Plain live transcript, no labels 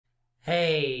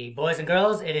Hey, boys and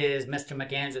girls, it is Mr.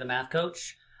 McAndrew, the math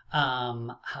coach.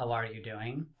 How are you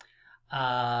doing?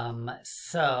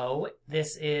 So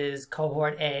this is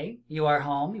Cohort A. You are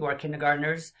home, you are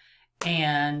kindergartners,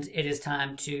 and it is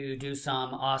time to do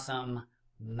some awesome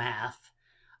math.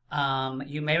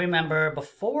 You may remember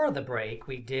before the break,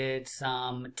 we did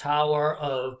some Tower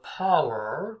of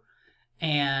Power,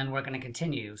 and we're going to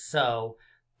continue. So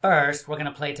first, we're going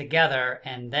to play together,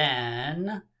 and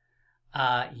then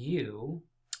you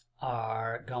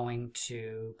are going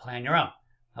to play on your own.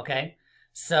 Okay?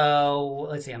 So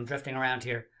let's see, I'm drifting around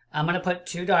here. I'm going to put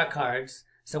 2 dot cards.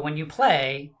 So when you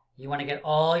play, you want to get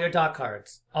all your dot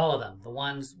cards, all of them, the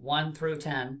ones 1 through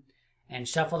 10, and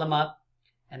shuffle them up,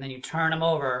 and then you turn them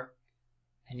over,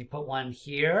 and you put one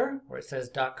here where it says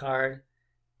dot card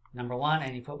number 1,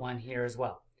 and you put one here as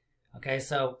well. Okay,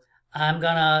 so I'm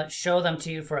going to show them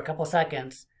to you for a couple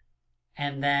seconds,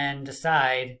 and then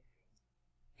decide,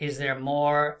 is there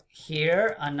more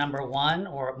here on number 1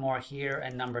 or more here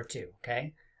and number 2?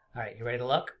 Okay. All right. You ready to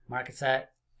look? Mark it,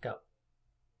 set, go.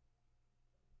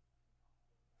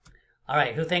 All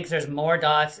right. Who thinks there's more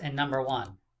dots in number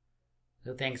 1?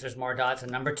 Who thinks there's more dots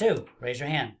in number 2? Raise your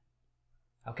hand.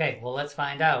 Okay. Well, let's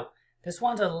find out. This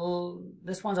one's a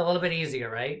little bit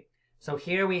easier, right? So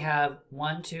here we have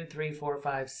 1, 2, 3, 4,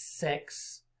 5,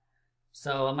 6.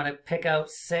 So I'm going to pick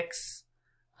out 6.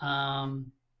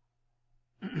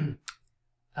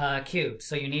 Cubes.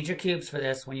 So you need your cubes for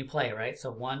this when you play, right?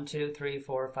 So 1, 2, 3,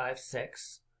 4, 5,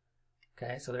 6.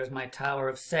 Okay, so there's my tower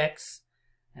of 6.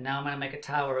 And now I'm going to make a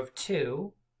tower of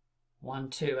 2. 1,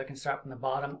 2. I can start from the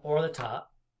bottom or the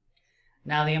top.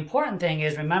 Now the important thing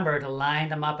is, remember to line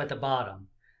them up at the bottom.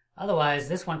 Otherwise,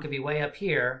 this one could be way up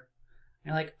here.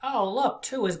 And you're like, oh, look,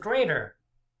 2 is greater.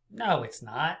 No, it's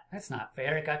not. That's not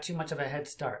fair. It got too much of a head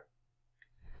start.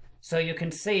 So you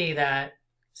can see that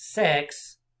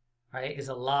 6, right, is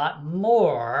a lot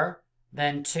more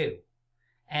than 2.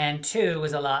 And 2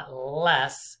 is a lot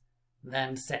less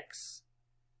than 6.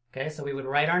 Okay, so we would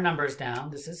write our numbers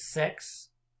down. This is 6.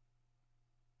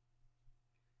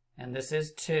 And this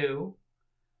is 2,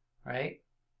 right?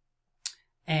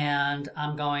 And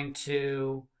I'm going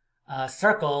to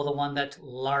circle the one that's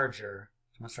larger.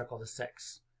 I'm going to circle the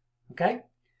 6. Okay?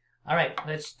 All right,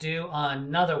 let's do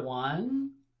another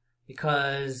one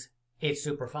because it's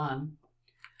super fun.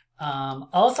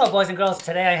 Also, boys and girls,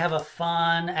 today I have a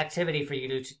fun activity for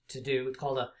you to do. It's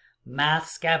called a math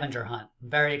scavenger hunt. I'm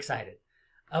very excited.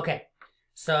 Okay,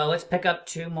 so let's pick up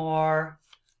 2 more.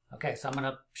 Okay, so I'm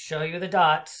going to show you the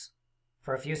dots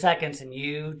for a few seconds, and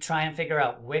you try and figure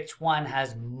out which one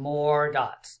has more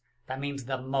dots. That means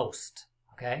the most.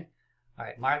 Okay? All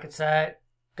right, mark it, set,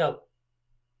 go.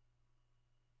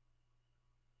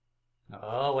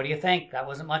 Oh, what do you think? That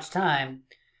wasn't much time.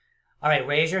 All right,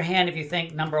 raise your hand if you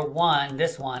think number 1,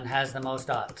 this one, has the most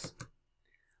dots.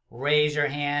 Raise your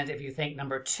hand if you think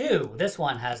number 2, this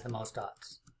one, has the most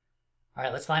dots. All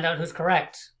right, let's find out who's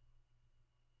correct.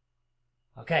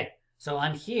 Okay, so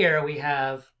on here we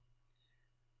have,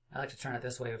 I like to turn it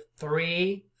this way,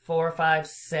 3, 4, 5,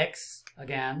 6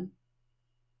 again.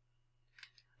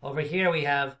 Over here we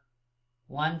have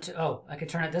 1, 2, oh, I could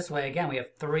turn it this way again. We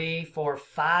have 3, 4,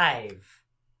 5.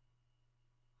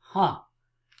 Huh.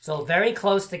 So very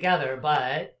close together,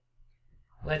 but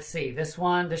let's see. This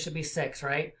one, this should be 6,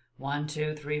 right? 1,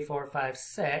 2, 3, 4, 5,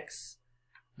 6.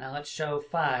 Now let's show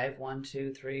 5. 1,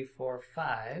 2, 3, 4,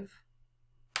 5.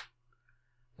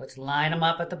 Let's line them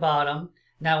up at the bottom.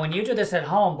 Now when you do this at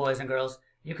home, boys and girls,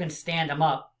 you can stand them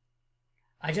up.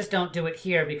 I just don't do it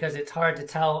here because it's hard to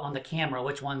tell on the camera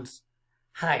which one's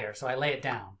higher, so I lay it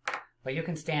down. But you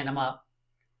can stand them up,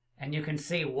 and you can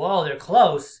see, whoa, they're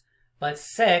close, but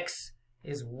 6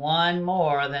 is 1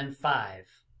 more than 5,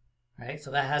 right?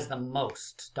 So that has the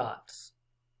most dots,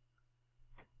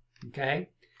 okay?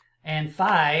 And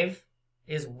 5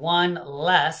 is 1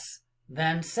 less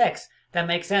than 6. That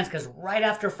makes sense because right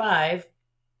after 5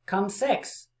 comes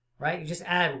 6, right? You just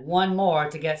add 1 more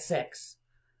to get 6.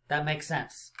 That makes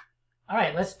sense. All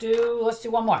right, let's do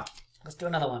one more. Let's do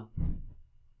another one.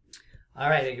 All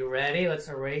right, are you ready? Let's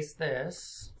erase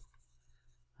this.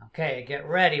 Okay, get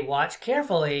ready. Watch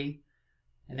carefully.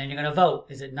 And then you're going to vote.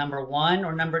 Is it number 1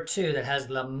 or number 2 that has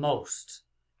the most?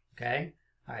 Okay?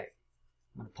 All right.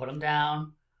 I'm going to put them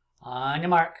down on your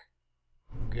mark.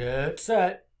 Get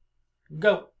set.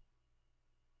 Go.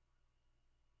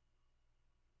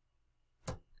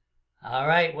 All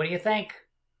right. What do you think?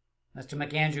 Mr.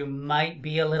 McAndrew might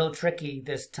be a little tricky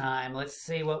this time. Let's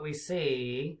see what we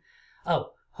see.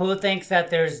 Oh, who thinks that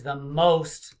there's the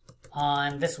most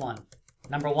on this one?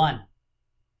 Number 1.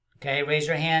 Okay, raise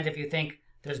your hand if you think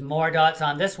there's more dots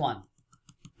on this one.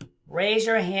 Raise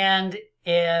your hand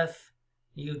if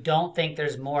you don't think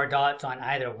there's more dots on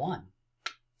either one.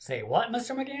 Say, what,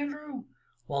 Mr. McAndrew?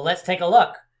 Well, let's take a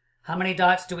look. How many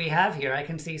dots do we have here? I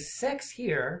can see 6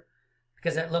 here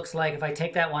because it looks like if I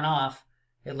take that one off,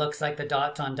 it looks like the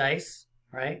dots on dice,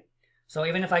 right? So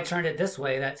even if I turned it this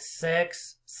way, that's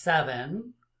 6,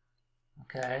 7.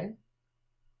 Okay.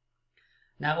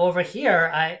 Now over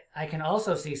here, I can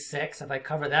also see 6. If I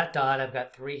cover that dot, I've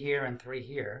got 3 here and 3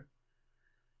 here.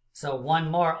 So one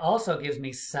more also gives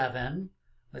me 7.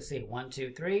 Let's see, 1,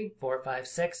 2, 3, 4, 5,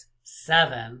 6,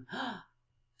 7.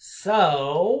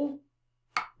 So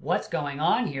what's going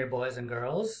on here, boys and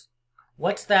girls?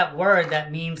 What's that word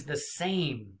that means the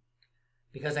same?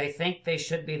 Because I think they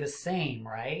should be the same,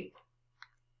 right?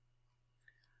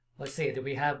 Let's see,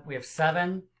 we have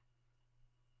 7.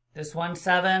 This one's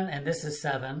 7, and this is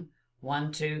 7.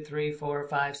 1, 2, 3, 4,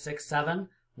 5, 6, 7.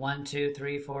 1, 2,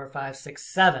 3, 4, 5,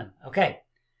 6, 7. Okay.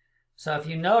 So if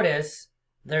you notice,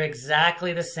 they're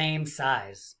exactly the same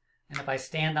size. And if I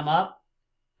stand them up,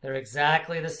 they're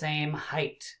exactly the same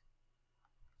height.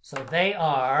 So they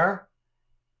are,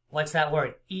 what's that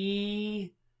word?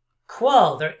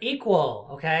 Equal. They're equal,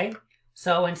 okay?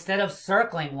 So instead of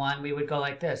circling one, we would go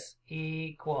like this.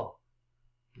 Equal.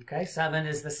 Okay, 7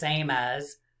 is the same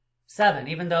as 7.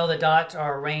 Even though the dots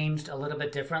are arranged a little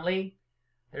bit differently,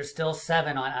 there's still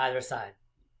 7 on either side.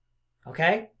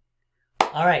 Okay?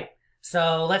 All right.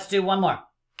 So let's do one more.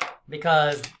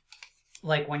 Because,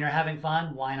 like, when you're having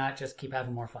fun, why not just keep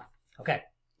having more fun? Okay.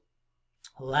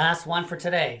 Last one for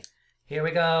today. Here we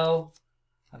go.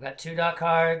 I've got 2 dot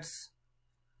cards.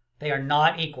 They are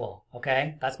not equal,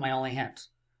 okay? That's my only hint.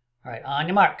 All right, on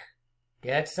your mark.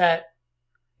 Get set.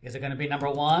 Is it going to be number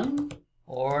 1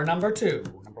 or number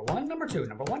 2? Number 1, number 2,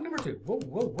 number 1, number 2. Whoa,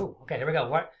 whoa, whoa. Okay, here we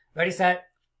go. Ready, set,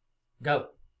 go.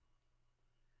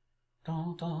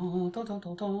 Which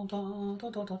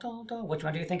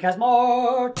one do you think has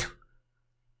more?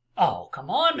 Oh,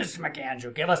 come on, Mr.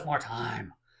 McAndrew. Give us more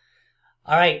time.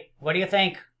 All right, what do you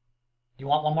think? Do you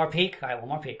want one more peek? All right, one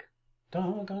more peek.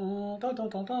 All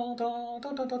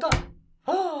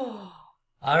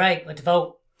right, let's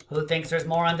vote. Who thinks there's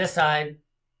more on this side?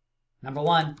 Number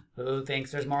 1. Who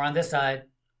thinks there's more on this side?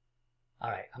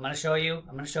 All right, I'm going to show you.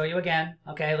 I'm going to show you again.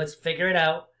 Okay, let's figure it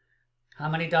out. How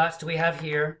many dots do we have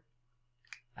here?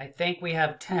 I think we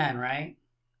have 10, right?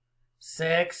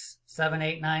 6, 7,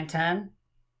 8, 9, 10.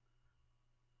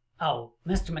 Oh,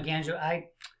 Mr. McAndrew,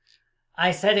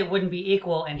 I said it wouldn't be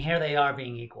equal, and here they are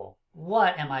being equal.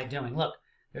 What am I doing? Look,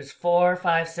 there's 4,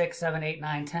 5, 6, 7, 8,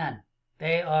 9, 10.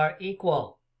 They are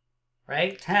equal,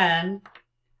 right? 10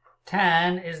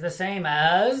 is the same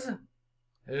as,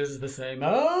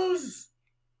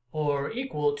 or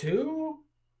equal to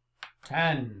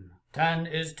 10. 10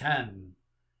 is 10.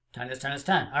 10 is 10 is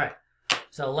 10. All right.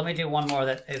 So let me do one more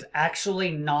that is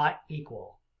actually not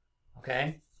equal.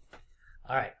 Okay?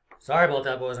 All right. Sorry about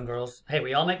that, boys and girls. Hey,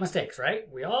 we all make mistakes,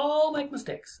 right? We all make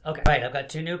mistakes. Okay. All right, I've got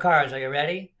 2 new cards. Are you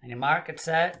ready? And you mark it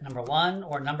set, number 1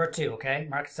 or number 2, okay?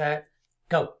 Mark it set,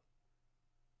 go.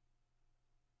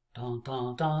 Dun,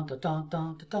 dun, dun, dun, dun,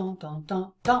 dun, dun, dun,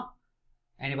 dun, dun.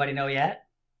 Anybody know yet?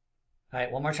 All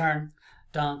right, one more turn.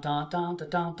 Dun, dun, dun, dun,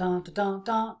 dun, dun, dun,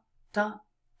 dun, dun,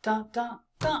 dun, dun,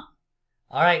 dun.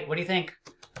 All right, what do you think?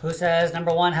 Who says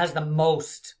number 1 has the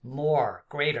most, more,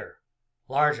 greater,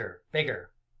 larger,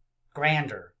 bigger,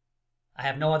 grander? I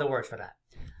have no other words for that.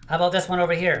 How about this one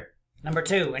over here? Number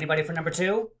 2. Anybody for number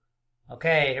 2?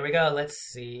 Okay, here we go. Let's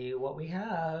see what we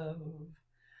have.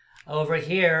 Over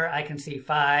here, I can see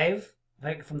 5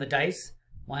 right from the dice.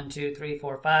 1, 2, 3,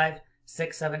 4, 5,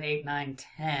 6, 7, 8, 9,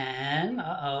 10.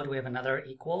 Uh-oh, do we have another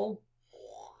equal?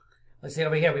 Let's see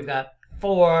over here. We've got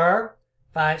 4,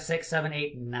 5, 6, 7,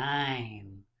 8,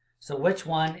 9. So which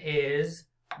one is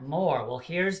more? Well,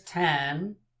 here's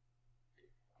 10.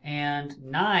 And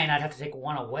 9, I'd have to take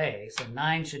 1 away. So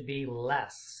 9 should be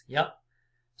less. Yep.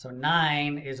 So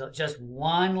 9 is just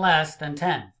 1 less than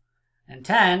 10. And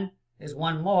 10 is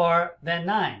 1 more than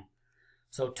 9.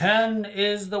 So 10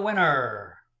 is the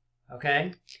winner.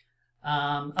 Okay?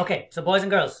 Okay, so boys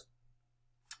and girls,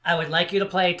 I would like you to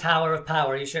play Tower of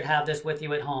Power. You should have this with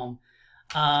you at home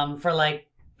for like,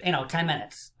 10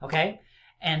 minutes. Okay?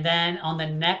 And then on the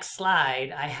next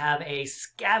slide, I have a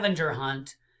scavenger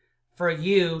hunt for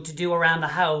you to do around the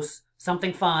house.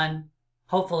 Something fun,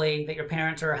 hopefully, that your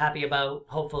parents are happy about,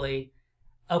 hopefully.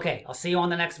 Okay, I'll see you on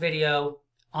the next video,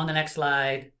 on the next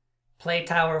slide. Play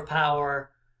Tower of Power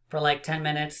for like 10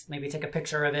 minutes. Maybe take a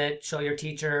picture of it. Show your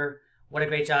teacher what a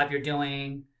great job you're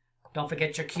doing. Don't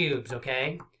forget your cubes,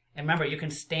 okay? And remember, you can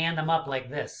stand them up like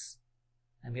this.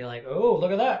 And be like, oh,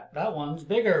 look at that. That one's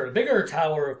bigger. Bigger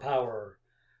Tower of Power.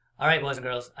 All right, boys and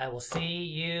girls, I will see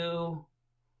you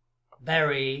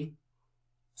very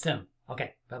soon.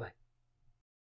 Okay, bye-bye.